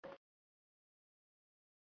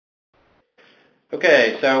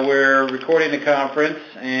Okay, so we're recording the conference,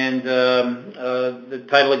 and the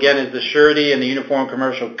title again is The Surety and the Uniform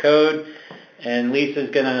Commercial Code, and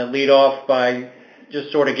Lisa's going to lead off by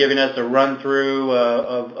just sort of giving us a run-through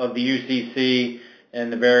of the UCC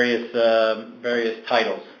and the various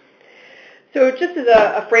titles. So just as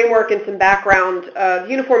a framework and some background, the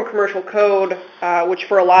Uniform Commercial Code, which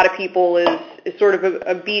for a lot of people is sort of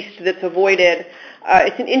a beast that's avoided,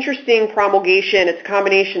 it's an interesting promulgation. It's a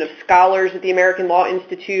combination of scholars at the American Law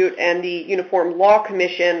Institute and the Uniform Law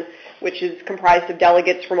Commission, which is comprised of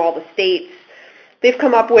delegates from all the states. They've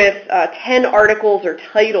come up with 10 articles or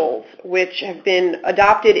titles which have been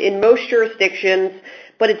adopted in most jurisdictions,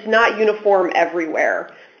 but it's not uniform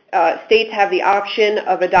everywhere. States have the option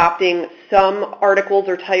of adopting some articles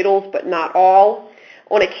or titles, but not all.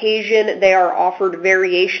 On occasion, they are offered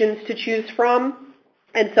variations to choose from.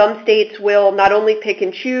 And some states will not only pick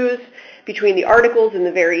and choose between the articles and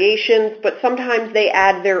the variations, but sometimes they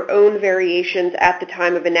add their own variations at the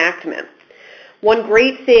time of enactment. One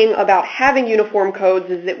great thing about having uniform codes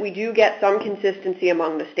is that we do get some consistency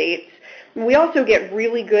among the states. And we also get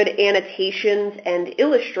really good annotations and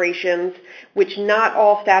illustrations, which not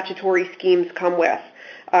all statutory schemes come with,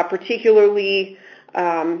 particularly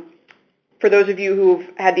for those of you who've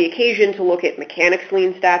had the occasion to look at mechanics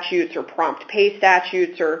lien statutes or prompt pay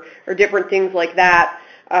statutes or different things like that,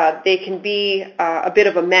 they can be a bit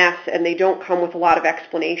of a mess and they don't come with a lot of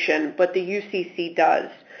explanation, but the UCC does.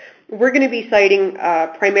 We're going to be citing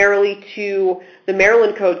primarily to the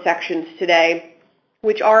Maryland Code sections today,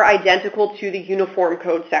 which are identical to the Uniform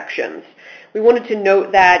Code sections. We wanted to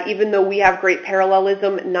note that even though we have great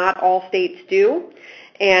parallelism, not all states do.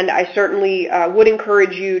 And I certainly would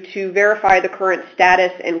encourage you to verify the current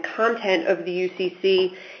status and content of the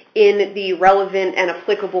UCC in the relevant and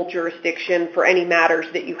applicable jurisdiction for any matters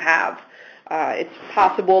that you have. It's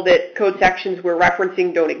possible that code sections we're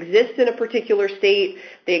referencing don't exist in a particular state,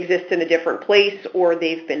 they exist in a different place, or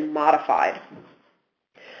they've been modified.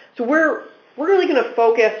 So we're really going to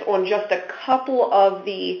focus on just a couple of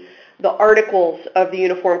the articles of the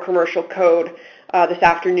Uniform Commercial Code this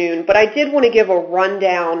afternoon, but I did want to give a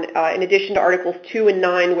rundown, in addition to Articles 2 and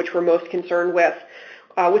 9, which we're most concerned with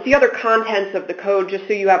the other contents of the code, just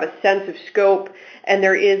so you have a sense of scope, and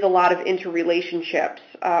there is a lot of interrelationships.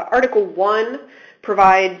 Article 1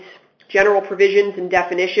 provides general provisions and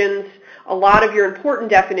definitions. A lot of your important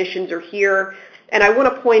definitions are here, and I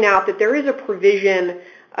want to point out that there is a provision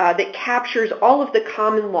that captures all of the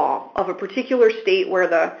common law of a particular state where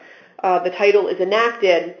the title is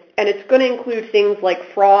enacted, and it's going to include things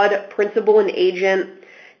like fraud, principal and agent,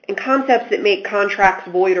 and concepts that make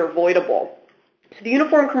contracts void or voidable. So the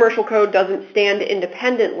Uniform Commercial Code doesn't stand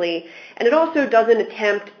independently, and it also doesn't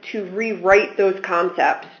attempt to rewrite those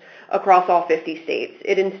concepts across all 50 states.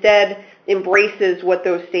 It instead embraces what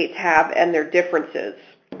those states have and their differences.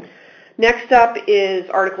 Next up is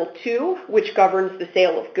Article 2, which governs the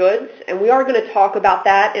sale of goods, and we are going to talk about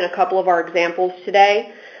that in a couple of our examples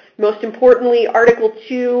today. Most importantly, Article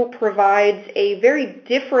 2 provides a very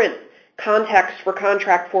different context for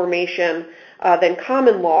contract formation than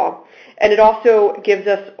common law, and it also gives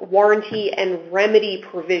us warranty and remedy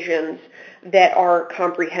provisions that are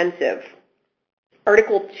comprehensive.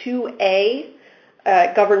 Article 2A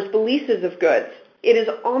governs the leases of goods. It is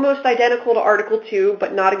almost identical to Article 2,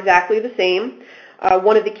 but not exactly the same.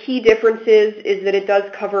 One of the key differences is that it does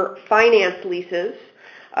cover finance leases,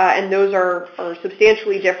 and those are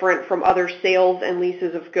substantially different from other sales and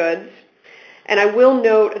leases of goods. And I will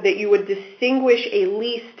note that you would distinguish a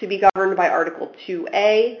lease to be governed by Article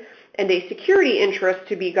 2A and a security interest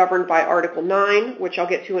to be governed by Article 9, which I'll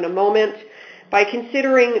get to in a moment, by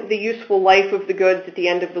considering the useful life of the goods at the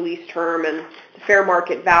end of the lease term and the fair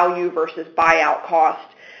market value versus buyout cost.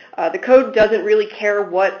 The code doesn't really care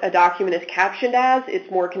what a document is captioned as, it's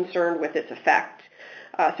more concerned with its effect.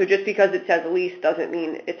 So just because it says a lease doesn't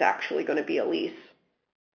mean it's actually going to be a lease.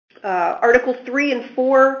 Articles 3 and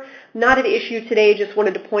 4, not at issue today, just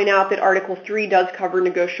wanted to point out that Article 3 does cover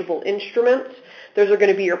negotiable instruments. Those are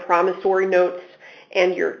going to be your promissory notes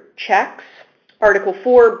and your checks. Article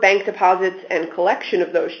 4, bank deposits and collection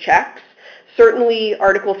of those checks. Certainly,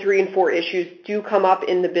 Article 3 and 4 issues do come up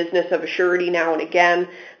in the business of a surety now and again,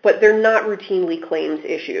 but they're not routinely claims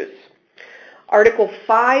issues. Article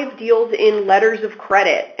 5 deals in letters of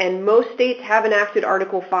credit, and most states have enacted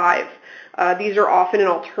Article 5. These are often an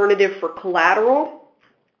alternative for collateral,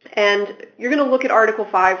 and you're going to look at Article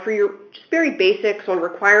 5 for your just very basics on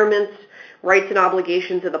requirements, rights and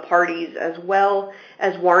obligations of the parties, as well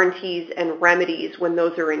as warranties and remedies when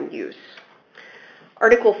those are in use.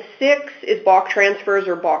 Article 6 is balk transfers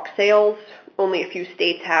or balk sales. Only a few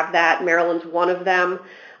states have that. Maryland's one of them.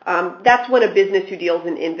 That's when a business who deals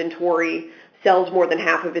in inventory sells more than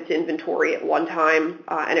half of its inventory at one time,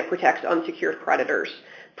 and it protects unsecured creditors.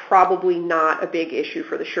 Probably not a big issue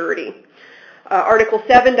for the surety. Article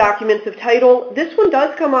 7, documents of title. This one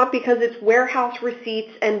does come up because it's warehouse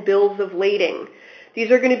receipts and bills of lading. These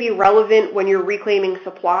are going to be relevant when you're reclaiming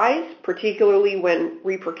supplies, particularly when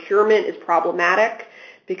reprocurement is problematic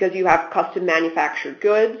because you have custom manufactured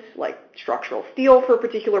goods like structural steel for a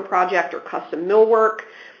particular project or custom millwork.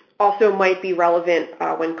 Also might be relevant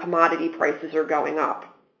when commodity prices are going up.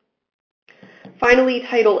 Finally,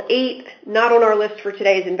 Title 8, not on our list for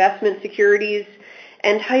today, is investment securities,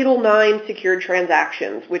 and Title 9, secured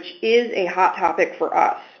transactions, which is a hot topic for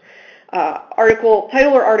us. Article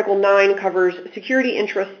 9 covers security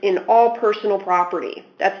interests in all personal property.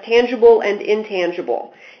 That's tangible and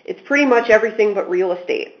intangible. It's pretty much everything but real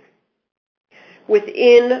estate.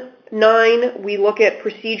 Within 9, we look at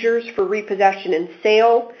procedures for repossession and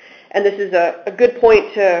sale, and this is a good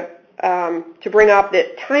point to bring up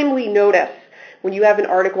that timely notice when you have an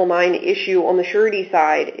Article 9 issue on the surety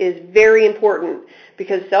side is very important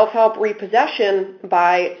because self-help repossession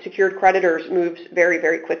by secured creditors moves very,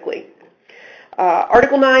 very quickly.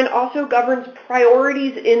 Article 9 also governs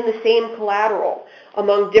priorities in the same collateral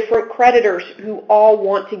among different creditors who all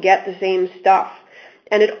want to get the same stuff.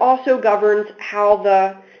 And it also governs how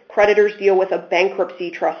the creditors deal with a bankruptcy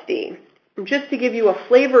trustee. And just to give you a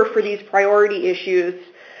flavor for these priority issues,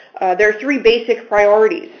 there are 3 basic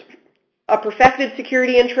priorities. A perfected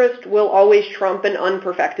security interest will always trump an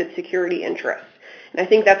unperfected security interest. And I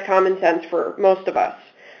think that's common sense for most of us.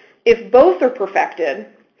 If both are perfected,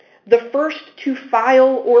 the first to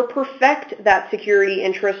file or perfect that security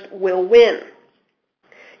interest will win.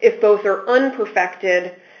 If both are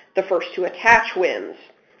unperfected, the first to attach wins.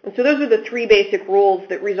 And so those are the 3 basic rules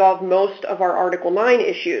that resolve most of our Article 9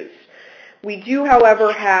 issues. We do,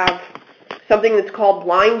 however, have something that's called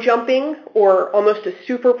blind jumping, or almost a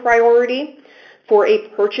super priority, for a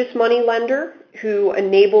purchase money lender who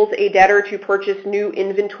enables a debtor to purchase new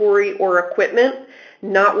inventory or equipment,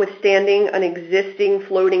 notwithstanding an existing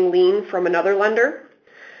floating lien from another lender.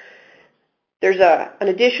 There's an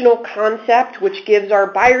additional concept which gives our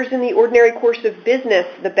buyers in the ordinary course of business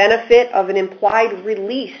the benefit of an implied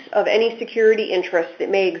release of any security interest that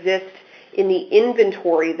may exist in the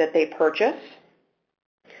inventory that they purchase.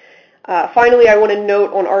 Finally, I want to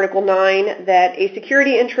note on Article 9 that a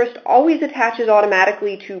security interest always attaches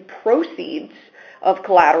automatically to proceeds of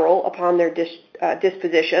collateral upon their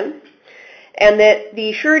disposition, and that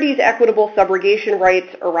the surety's equitable subrogation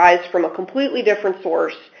rights arise from a completely different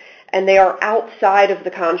source, and they are outside of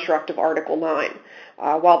the construct of Article 9.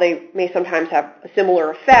 While they may sometimes have a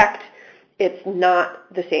similar effect, it's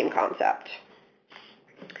not the same concept.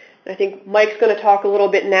 I think Mike's going to talk a little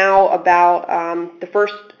bit now about the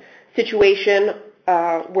first situation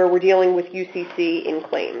where we're dealing with UCC in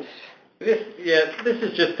claims. This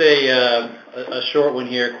is just a short one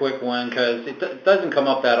here, a quick one, because it doesn't come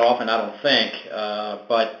up that often, I don't think,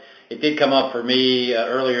 but it did come up for me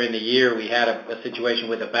earlier in the year. We had a situation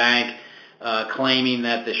with a bank claiming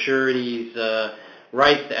that the surety's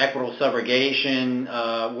rights to equitable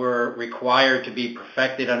subrogation were required to be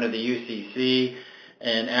perfected under the UCC.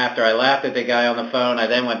 And after I laughed at the guy on the phone, I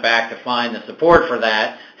then went back to find the support for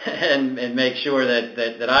that and make sure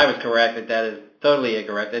that I was correct, that is totally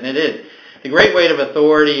incorrect, and it is. The Great Weight of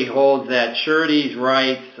Authority holds that surety's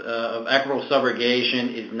rights of equitable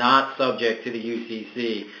subrogation is not subject to the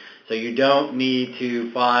UCC. So you don't need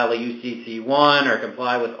to file a UCC-1 or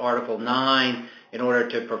comply with Article 9 in order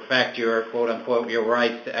to perfect your, quote-unquote, your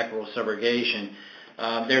rights to equitable subrogation.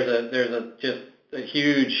 There's just a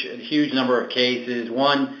huge number of cases.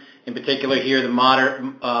 One in particular here, the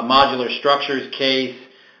modular structures case,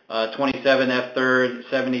 27 F. 3rd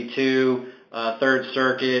 72, 3rd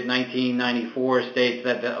Circuit, 1994, states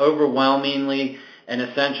that the overwhelmingly and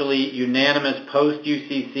essentially unanimous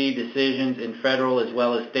post-UCC decisions in federal as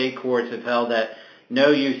well as state courts have held that no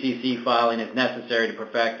UCC filing is necessary to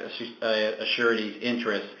perfect a surety's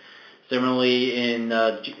interest. Similarly, in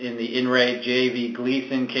the In Re J.V.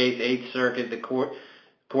 Gleason case, 8th Circuit, the court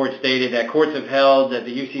stated that courts have held that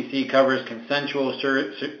the UCC covers consensual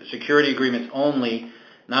security agreements only,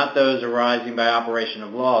 not those arising by operation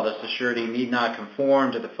of law. Thus, the surety need not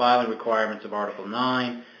conform to the filing requirements of Article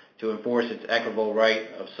 9 to enforce its equitable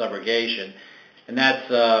right of subrogation. And that's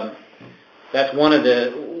one of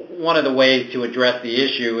the ways to address the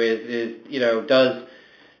issue is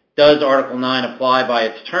does Article 9 apply by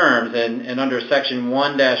its terms? And under Section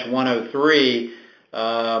 1-103,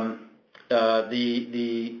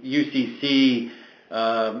 the UCC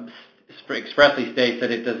expressly states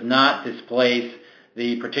that it does not displace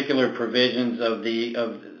the particular provisions of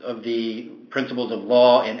the principles of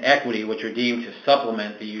law and equity, which are deemed to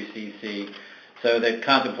supplement the UCC. So the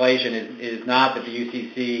contemplation is not that the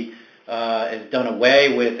UCC has done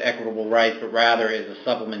away with equitable rights, but rather is a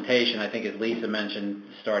supplementation, I think as Lisa mentioned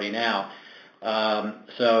starting out.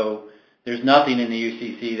 So there's nothing in the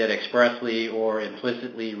UCC that expressly or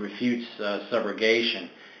implicitly refutes subrogation.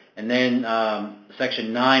 And then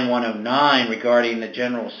Section 9109 regarding the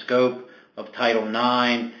general scope of Title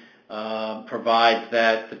IX provides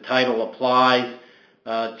that the title applies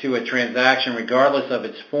to a transaction regardless of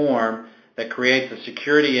its form that creates a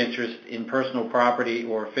security interest in personal property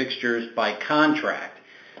or fixtures by contract.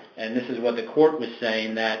 And this is what the court was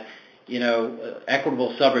saying, that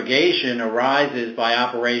equitable subrogation arises by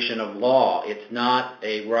operation of law. It's not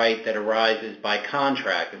a right that arises by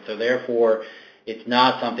contract, and so therefore it's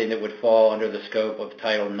not something that would fall under the scope of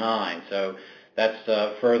Title IX. So that's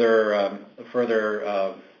further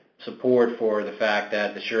support for the fact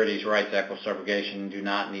that the surety's rights to equitable subrogation do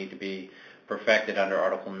not need to be perfected under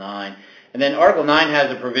Article 9. And then Article 9 has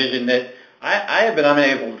a provision that I have been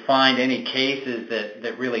unable to find any cases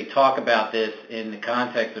that really talk about this in the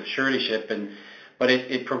context of suretyship, but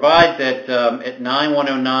it provides that at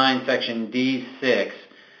 9109 Section D6,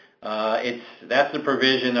 that's the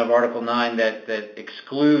provision of Article 9 that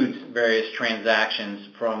excludes various transactions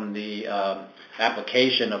from the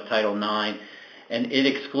application of Title IX, and it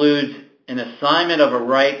excludes an assignment of a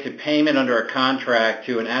right to payment under a contract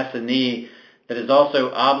to an assignee that is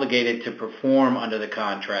also obligated to perform under the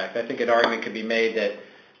contract. I think an argument could be made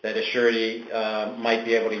that a surety might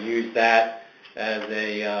be able to use that as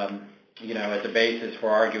a basis for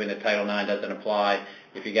arguing that Title IX doesn't apply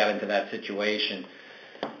if you got into that situation.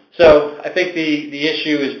 So I think the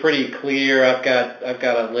issue is pretty clear. I've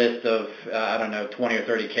got a list of 20 or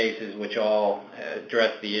 30 cases which all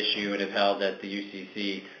address the issue and have held that the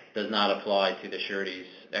UCC does not apply to the surety's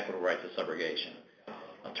equitable rights of subrogation.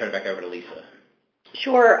 I'll turn it back over to Lisa.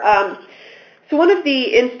 Sure. So one of the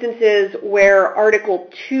instances where Article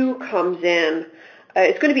 2 comes in,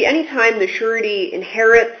 it's going to be any time the surety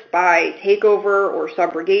inherits by takeover or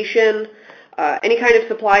subrogation, any kind of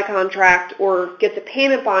supply contract, or gets a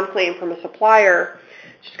payment bond claim from a supplier.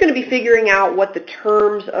 It's just going to be figuring out what the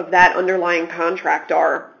terms of that underlying contract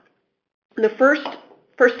are. And the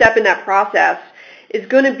first step in that process is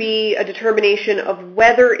going to be a determination of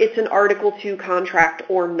whether it's an Article 2 contract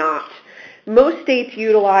or not. Most states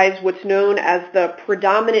utilize what's known as the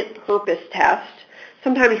predominant purpose test,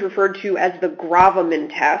 sometimes referred to as the gravamen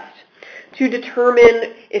test, to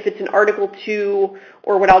determine if it's an Article 2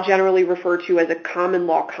 or what I'll generally refer to as a common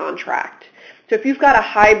law contract. So if you've got a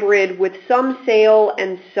hybrid with some sale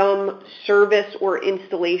and some service or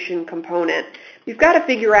installation component, you've got to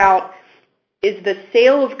figure out, is the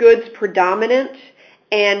sale of goods predominant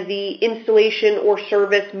and the installation or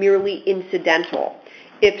service merely incidental?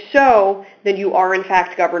 If so, then you are in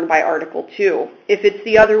fact governed by Article 2. If it's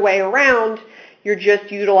the other way around, you're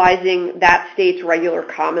just utilizing that state's regular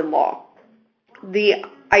common law. The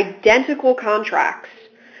identical contracts,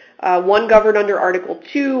 one governed under Article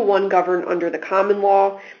 2, one governed under the common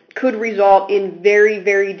law, could result in very,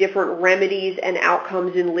 very different remedies and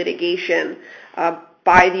outcomes in litigation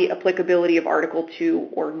by the applicability of Article 2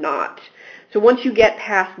 or not. So once you get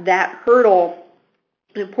past that hurdle,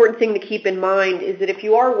 an important thing to keep in mind is that if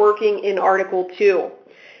you are working in Article 2,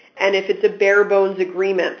 and if it's a bare bones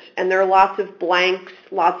agreement, and there are lots of blanks,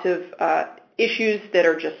 lots of issues that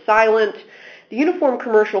are just silent, the Uniform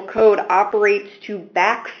Commercial Code operates to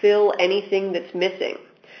backfill anything that's missing.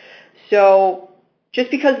 So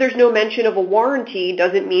just because there's no mention of a warranty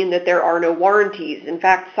doesn't mean that there are no warranties. In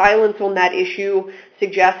fact, silence on that issue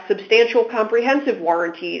suggests substantial comprehensive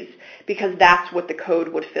warranties, because that's what the code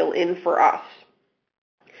would fill in for us.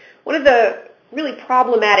 One of the really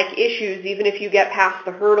problematic issues, even if you get past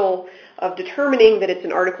the hurdle of determining that it's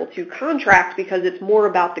an Article 2 contract because it's more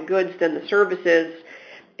about the goods than the services,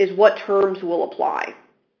 is what terms will apply.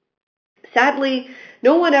 Sadly,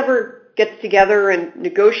 no one ever gets together and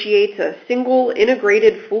negotiates a single,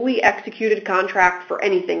 integrated, fully executed contract for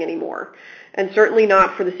anything anymore, and certainly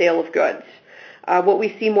not for the sale of goods. What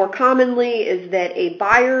we see more commonly is that a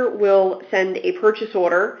buyer will send a purchase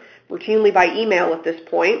order, routinely by email at this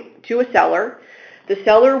point, to a seller. The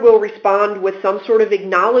seller will respond with some sort of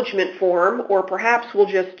acknowledgement form, or perhaps will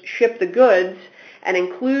just ship the goods and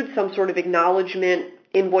include some sort of acknowledgement,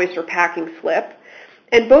 invoice, or packing slip.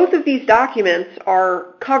 And both of these documents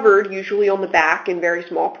are covered, usually on the back in very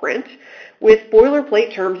small print, with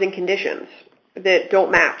boilerplate terms and conditions that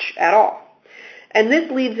don't match at all. And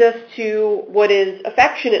this leads us to what is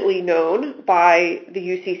affectionately known by the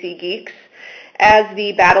UCC geeks as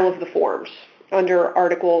the Battle of the Forms under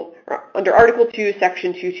Article 2,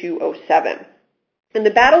 Section 2207. And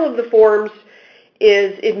the Battle of the Forms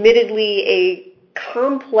is admittedly a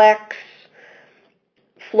complex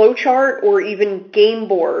flowchart or even game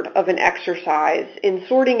board of an exercise in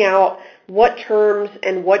sorting out what terms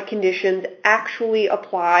and what conditions actually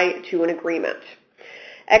apply to an agreement.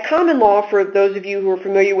 At common law, for those of you who are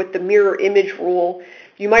familiar with the mirror image rule,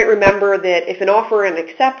 you might remember that if an offer and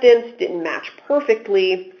acceptance didn't match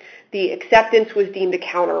perfectly, the acceptance was deemed a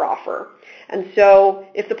counteroffer. And so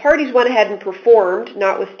if the parties went ahead and performed,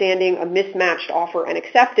 notwithstanding a mismatched offer and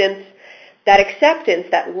acceptance,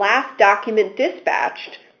 that last document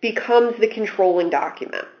dispatched, becomes the controlling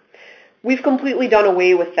document. We've completely done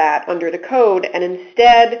away with that under the code, and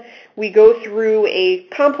instead we go through a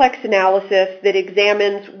complex analysis that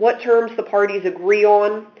examines what terms the parties agree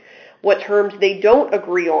on, what terms they don't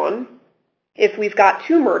agree on. If we've got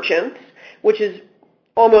two merchants, which is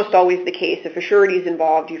almost always the case, if a surety is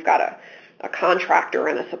involved, you've got a contractor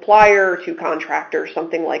and a supplier, two contractors,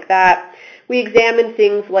 something like that. We examine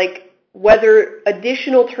things like whether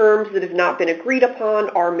additional terms that have not been agreed upon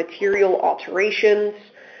are material alterations,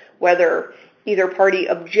 whether either party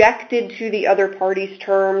objected to the other party's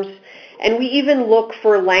terms, and we even look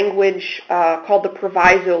for language called the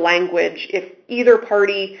proviso language if either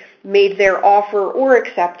party made their offer or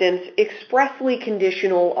acceptance expressly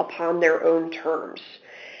conditional upon their own terms.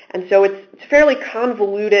 And so it's a fairly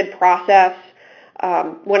convoluted process.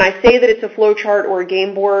 When I say that it's a flowchart or a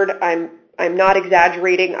game board, I'm not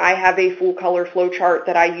exaggerating. I have a full color flowchart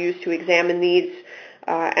that I use to examine these,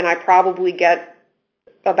 and I probably get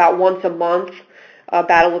about once a month a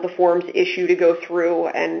Battle of the Forms issue to go through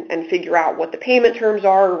and figure out what the payment terms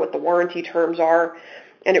are or what the warranty terms are,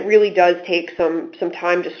 and it really does take some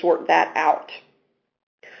time to sort that out.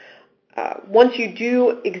 Once you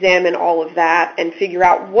do examine all of that and figure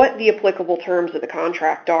out what the applicable terms of the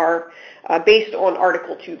contract are, based on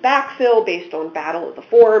Article 2 backfill, based on Battle of the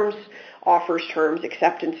Forms, offers terms,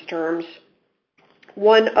 acceptance terms.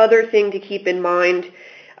 One other thing to keep in mind,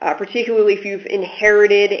 particularly if you've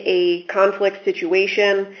inherited a conflict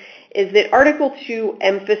situation, is that Article 2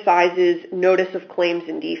 emphasizes notice of claims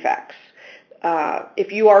and defects.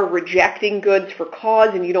 If you are rejecting goods for cause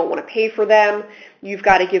and you don't want to pay for them, you've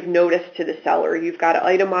got to give notice to the seller. You've got to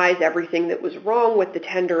itemize everything that was wrong with the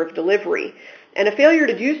tender of delivery. And a failure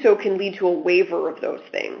to do so can lead to a waiver of those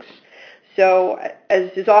things. So,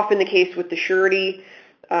 as is often the case with the surety,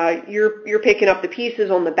 you're picking up the pieces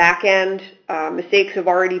on the back end. Mistakes have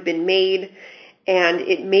already been made, and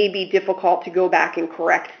it may be difficult to go back and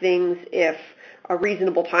correct things if a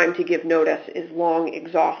reasonable time to give notice is long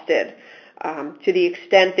exhausted. To the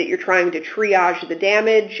extent that you're trying to triage the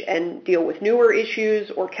damage and deal with newer issues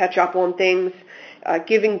or catch up on things,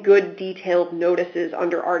 giving good detailed notices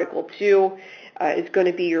under Article 2 is going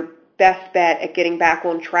to be your best bet at getting back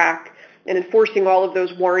on track and enforcing all of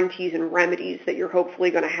those warranties and remedies that you're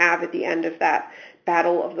hopefully going to have at the end of that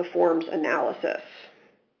Battle of the Forms analysis.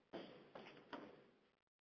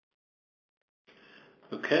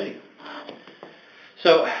 Okay.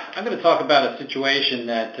 So I'm going to talk about a situation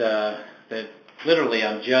that literally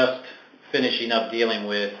I'm just finishing up dealing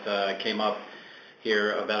with, came up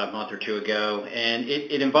here about a month or two ago, and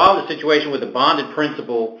it involved a situation with a bonded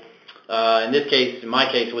principal. In my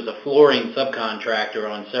case, it was a flooring subcontractor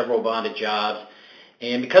on several bonded jobs.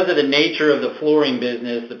 And because of the nature of the flooring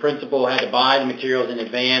business, the principal had to buy the materials in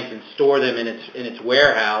advance and store them in its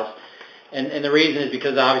warehouse. And the reason is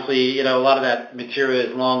because obviously, a lot of that material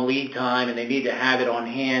is long lead time, and they need to have it on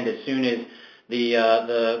hand as soon as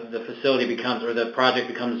the facility becomes, or the project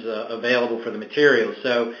becomes available for the materials.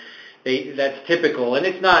 So that's typical, and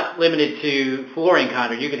it's not limited to flooring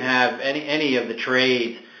contractors. You can have any of the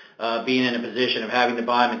trades being in a position of having to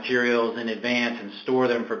buy materials in advance and store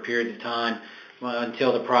them for periods of time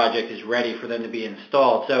until the project is ready for them to be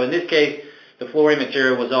installed. So in this case, the flooring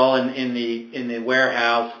material was all in the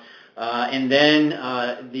warehouse, and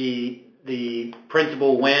then the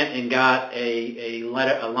principal went and got a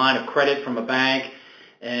line of credit from a bank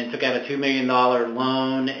and took out a $2 million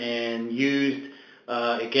loan and used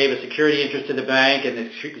it gave a security interest to the bank, and the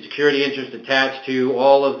security interest attached to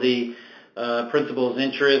all of the principal's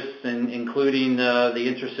interests, and including the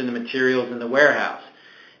interest in the materials in the warehouse.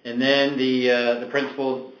 And then the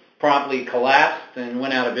principal promptly collapsed and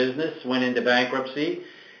went out of business, went into bankruptcy,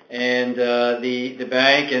 and the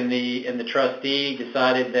bank and the trustee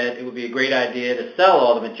decided that it would be a great idea to sell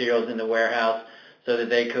all the materials in the warehouse so that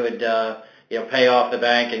they could pay off the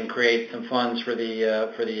bank and create some funds for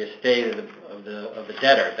the estate of the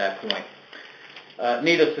debtor at that point.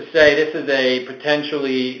 Needless to say, this is a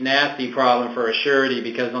potentially nasty problem for a surety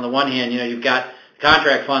because on the one hand, you've got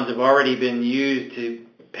contract funds have already been used to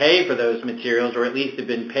pay for those materials, or at least have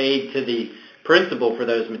been paid to the principal for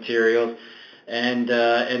those materials. And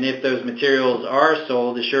if those materials are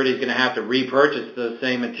sold, the surety is going to have to repurchase those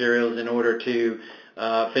same materials in order to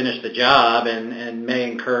finish the job, and may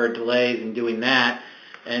incur delays in doing that.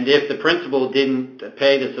 And if the principal didn't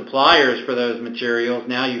pay the suppliers for those materials,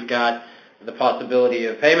 now you've got the possibility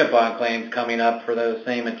of payment bond claims coming up for those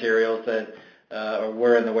same materials that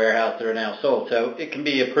were in the warehouse that are now sold. So it can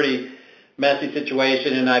be a pretty messy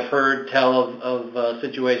situation, and I've heard tell of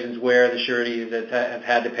situations where the sureties have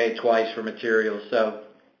had to pay twice for materials.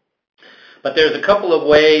 But there's a couple of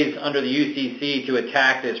ways under the UCC to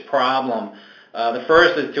attack this problem. The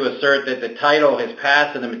first is to assert that the title has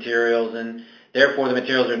passed to the materials, and therefore the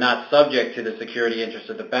materials are not subject to the security interest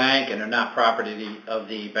of the bank and are not property of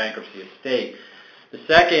the bankruptcy estate. The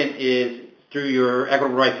second is through your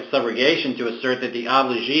equitable right to subrogation to assert that the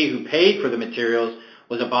obligee who paid for the materials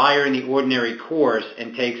was a buyer in the ordinary course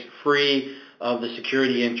and takes free of the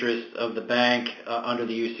security interest of the bank under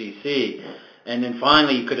the UCC. And then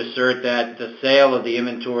finally, you could assert that the sale of the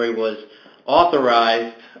inventory was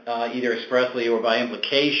authorized either expressly or by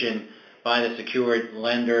implication by the secured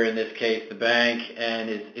lender, in this case the bank, and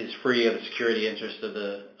is free of the security interest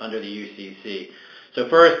under the UCC. So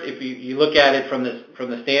first, if you look at it from the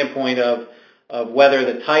standpoint of whether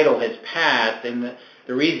the title has passed, and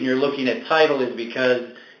the reason you're looking at title is because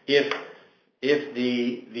if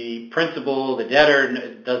the principal, the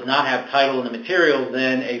debtor, does not have title in the materials,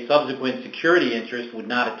 then a subsequent security interest would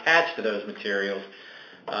not attach to those materials.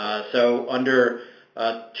 So under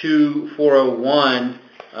 2401,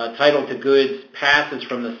 title to goods passes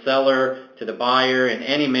from the seller to the buyer in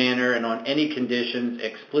any manner and on any conditions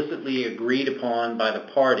explicitly agreed upon by the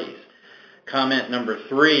parties. Comment number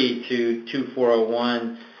 3 to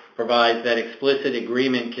 2401 provides that explicit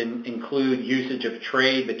agreement can include usage of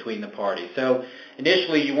trade between the parties. So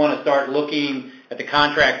initially you want to start looking at the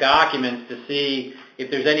contract documents to see if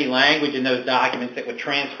there's any language in those documents that would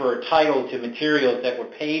transfer title to materials that were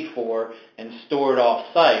paid for and stored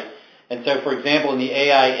off-site. And so, for example, in the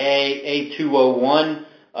AIA A201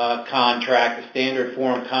 contract, the standard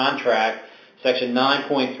form contract, section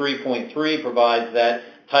 9.3.3 provides that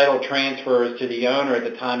title transfers to the owner at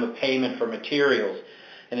the time of payment for materials.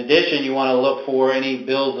 In addition, you want to look for any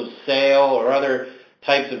bills of sale or other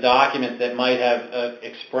types of documents that might have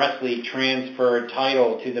expressly transferred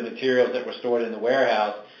title to the materials that were stored in the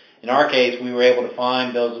warehouse. In our case, we were able to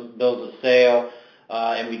find bills of sale,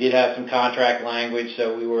 and we did have some contract language,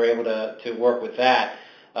 so we were able to work with that.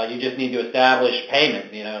 You just need to establish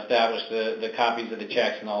payment, establish the copies of the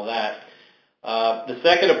checks and all that. The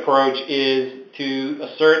second approach is to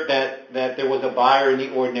assert that there was a buyer in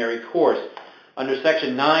the ordinary course. Under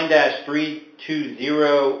section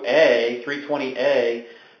 9-320A, 320A,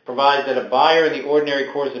 provides that a buyer in the ordinary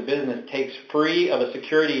course of business takes free of a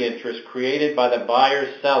security interest created by the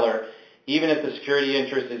buyer's seller, even if the security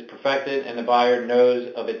interest is perfected and the buyer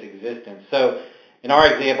knows of its existence. So in our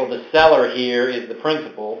example, the seller here is the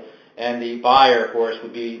principal, and the buyer, of course,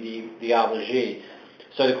 would be the obligee.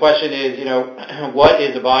 So the question is, what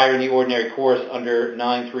is a buyer in the ordinary course under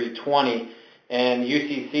 9-320? And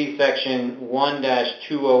UCC section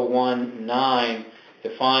 1-2019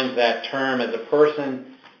 defines that term as a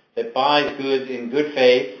person that buys goods in good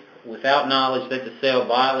faith without knowledge that the sale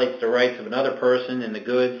violates the rights of another person in the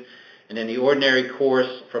goods, and in the ordinary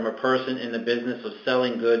course from a person in the business of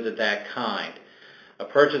selling goods of that kind. A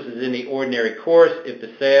purchase is in the ordinary course if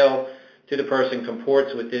the sale to the person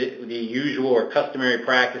comports with the usual or customary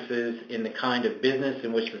practices in the kind of business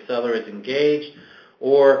in which the seller is engaged,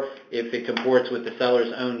 or if it comports with the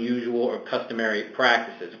seller's own usual or customary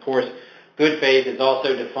practices. Of course, good faith is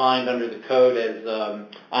also defined under the code as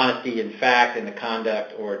honesty in fact in the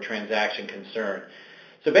conduct or transaction concerned.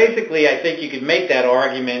 So basically, I think you could make that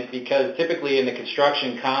argument because typically in the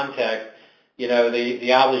construction context, the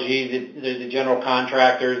obligees, the general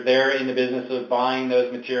contractors, they're in the business of buying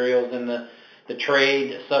those materials, and the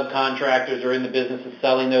trade subcontractors are in the business of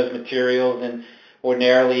selling those materials, and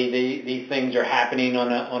ordinarily these things are happening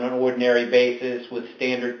on an ordinary basis with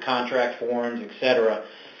standard contract forms, etc.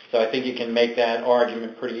 So I think you can make that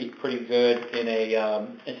argument pretty good in a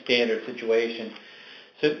standard situation.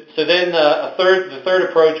 So then the third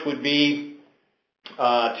approach would be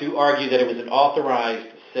to argue that it was an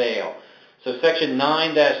authorized sale. So section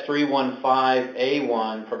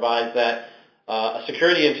 9-315A1 provides that a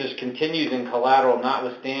security interest continues in collateral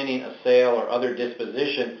notwithstanding a sale or other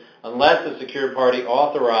disposition unless the secured party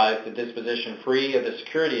authorized the disposition free of the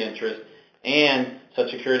security interest and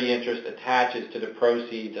such security interest attaches to the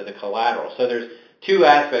proceeds of the collateral. So there's two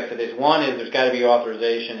aspects of this. One is there's got to be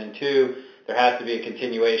authorization, and two, there has to be a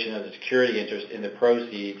continuation of the security interest in the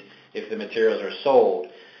proceeds if the materials are sold.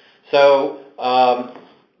 So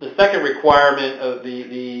the second requirement of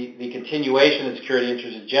the continuation of the security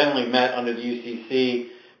interest is generally met under the UCC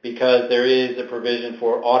because there is a provision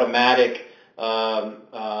for automatic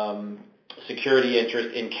security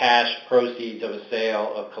interest in cash proceeds of a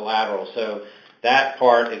sale of collateral. So that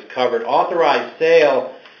part is covered. Authorized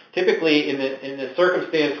sale, typically in the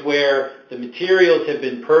circumstance where the materials have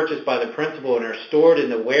been purchased by the principal and are stored in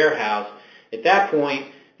the warehouse, at that point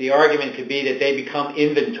the argument could be that they become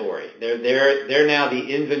inventory. They're now the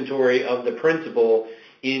inventory of the principal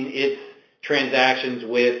in its transactions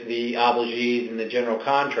with the obligees and the general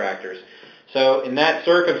contractors. So in that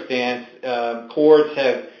circumstance, courts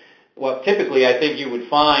have, well, typically I think you would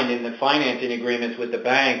find in the financing agreements with the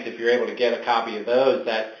banks, if you're able to get a copy of those,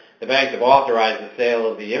 that the banks have authorized the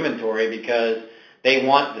sale of the inventory because they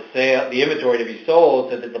want the inventory to be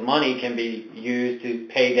sold so that the money can be used to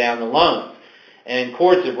pay down the loans. And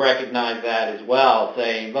courts have recognized that as well,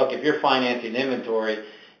 saying, look, if you're financing inventory,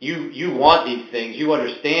 you want these things. You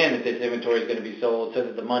understand that this inventory is going to be sold so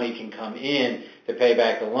that the money can come in to pay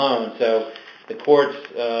back the loan. So the courts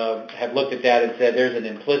have looked at that and said there's an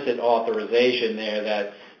implicit authorization there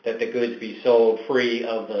that the goods be sold free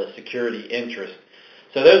of the security interest.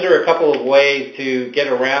 So those are a couple of ways to get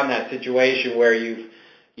around that situation where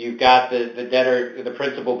you've got the debtor, the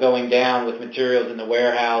principal going down with materials in the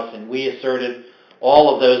warehouse, and we asserted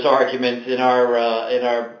all of those arguments in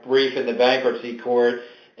our brief in the bankruptcy court,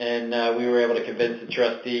 and we were able to convince the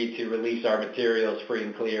trustee to release our materials free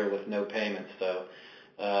and clear with no payment. So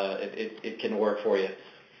it can work for you.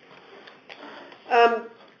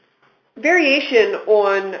 Variation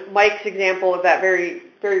on Mike's example of that very,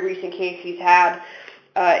 very recent case he's had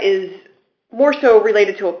is more so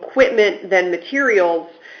related to equipment than materials.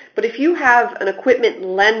 But if you have an equipment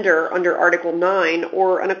lender under Article 9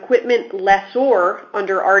 or an equipment lessor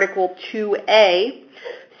under Article 2A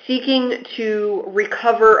seeking to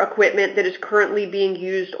recover equipment that is currently being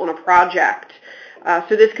used on a project,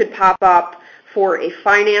 so this could pop up for a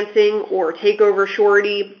financing or takeover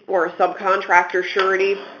surety or a subcontractor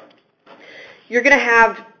surety, you're going to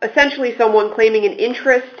have essentially someone claiming an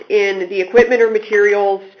interest in the equipment or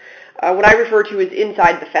materials, what I refer to as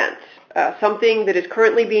inside the fence. Something that is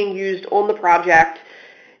currently being used on the project.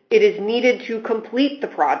 It is needed to complete the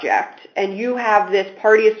project, and you have this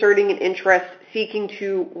party asserting an interest seeking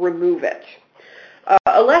to remove it.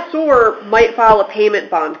 A lessor might file a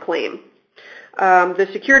payment bond claim. The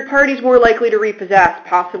secured party is more likely to repossess,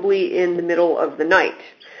 possibly in the middle of the night.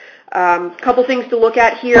 A couple things to look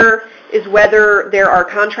at here is whether there are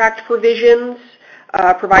contract provisions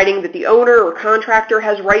providing that the owner or contractor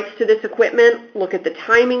has rights to this equipment. Look at the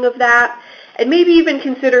timing of that, and maybe even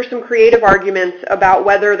consider some creative arguments about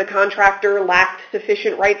whether the contractor lacked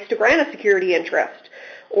sufficient rights to grant a security interest,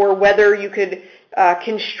 or whether you could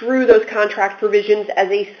construe those contract provisions as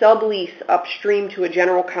a sublease upstream to a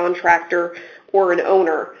general contractor or an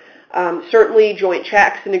owner. Certainly joint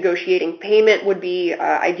checks and negotiating payment would be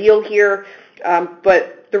ideal here,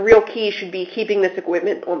 but the real key should be keeping this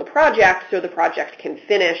equipment on the project so the project can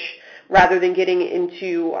finish rather than getting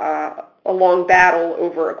into a long battle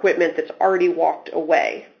over equipment that's already walked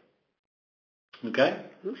away. Okay.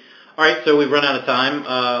 All right, so we've run out of time.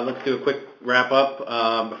 Let's do a quick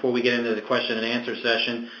wrap-up before we get into the question and answer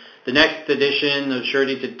session. The next edition of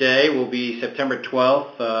Surety Today will be September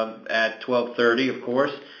 12th at 12:30, of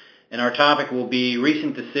course, and our topic will be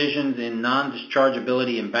recent decisions in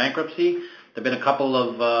non-dischargeability in bankruptcy. There have been a couple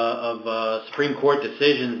of Supreme Court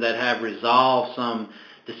decisions that have resolved some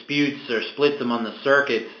disputes or splits among the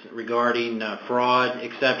circuits regarding fraud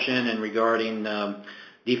exception and regarding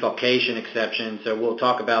defalcation exception. So we'll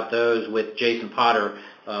talk about those with Jason Potter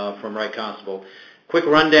from Wright Constable. Quick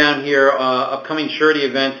rundown here, upcoming surety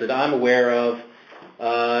events that I'm aware of.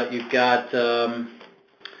 You've got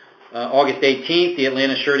August 18th, the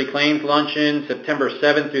Atlanta Surety Claims Luncheon. September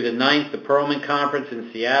 7th through the 9th, the Perlman Conference in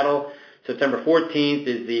Seattle. September 14th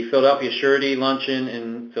is the Philadelphia Surety Luncheon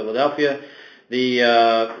in Philadelphia. The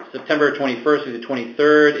September 21st through the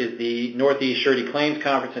 23rd is the Northeast Surety Claims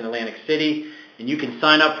Conference in Atlantic City. And you can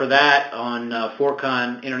sign up for that on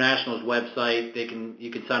Forcon International's website.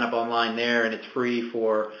 You can sign up online there, and it's free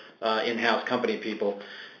for in-house company people.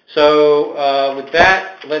 So with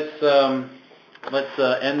that, let's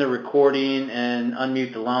end the recording and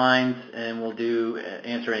unmute the lines, and we'll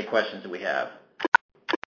answer any questions that we have.